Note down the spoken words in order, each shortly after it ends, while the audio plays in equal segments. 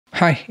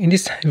Hi, in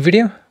this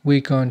video,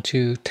 we're going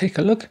to take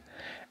a look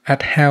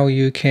at how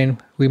you can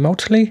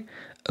remotely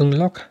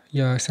unlock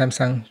your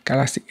Samsung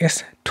Galaxy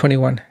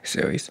S21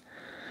 series.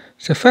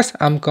 So first,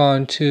 I'm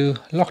going to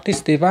lock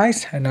this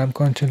device and I'm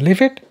going to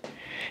leave it.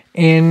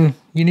 And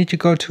you need to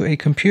go to a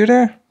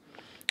computer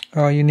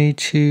or you need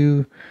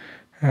to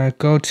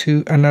go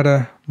to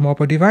another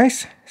mobile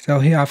device. So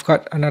here I've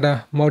got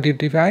another mobile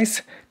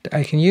device that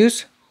I can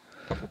use.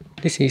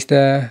 This is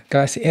the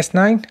Galaxy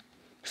S9.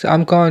 So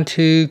I'm going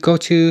to go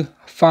to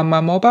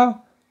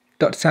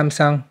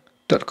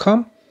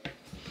findmymobile.samsung.com.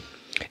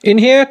 In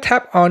here,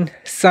 tap on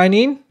sign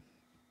in.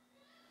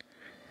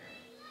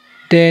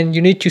 Then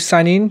you need to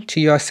sign in to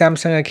your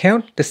Samsung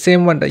account, the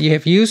same one that you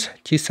have used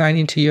to sign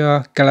into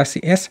your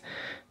Galaxy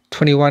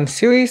S21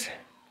 series.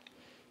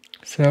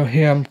 So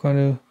here I'm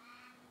going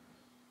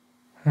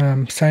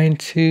to sign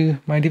into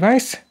my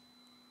device.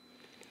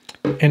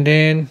 And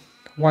then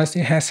once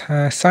it has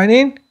signed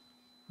in,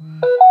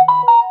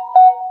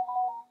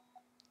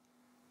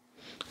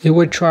 it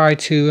will try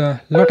to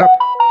load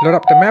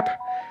up the map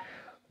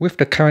with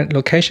the current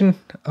location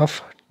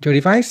of your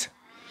device.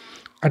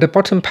 At the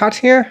bottom part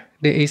here,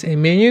 there is a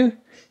menu.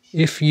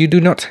 If you do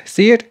not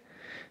see it,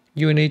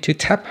 you will need to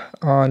tap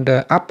on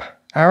the up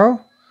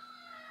arrow.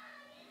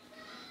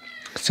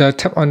 So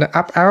tap on the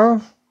up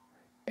arrow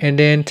and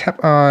then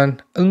tap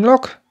on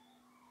unlock.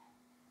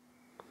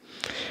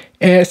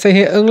 And say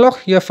here,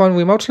 unlock your phone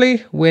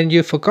remotely when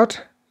you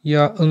forgot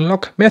your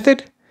unlock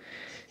method.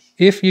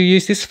 If you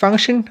use this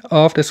function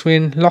of the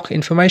screen lock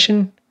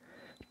information,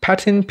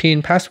 pattern,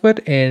 PIN,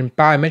 password, and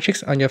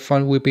biometrics on your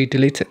phone will be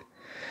deleted.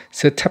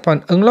 So tap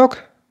on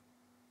unlock.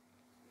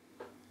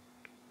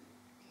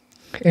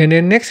 And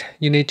then next,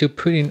 you need to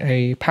put in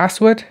a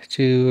password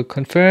to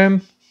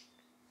confirm.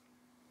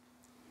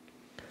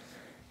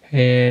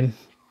 And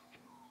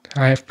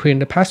I have put in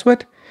the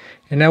password.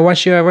 And now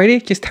once you are ready,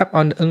 just tap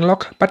on the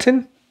unlock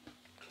button.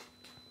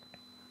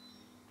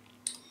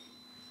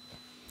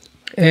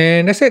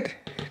 And that's it.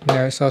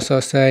 Now it's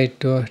also say,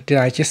 did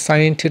I just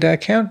sign into the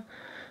account?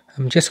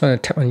 I'm just going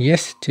to tap on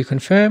yes to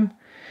confirm.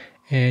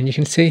 And you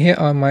can see here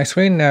on my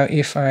screen now,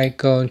 if I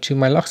go into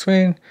my lock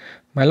screen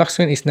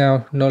is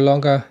now no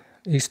longer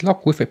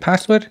locked with a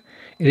password.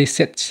 It is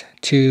set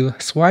to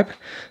swipe.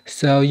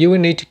 So you will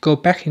need to go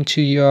back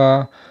into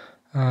your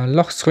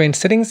lock screen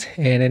settings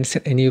and then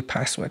set a new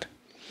password.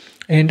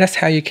 And that's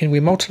how you can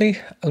remotely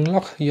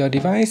unlock your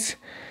device.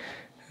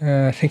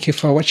 Thank you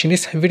for watching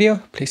this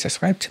video. Please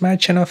subscribe to my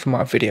channel for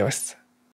more videos.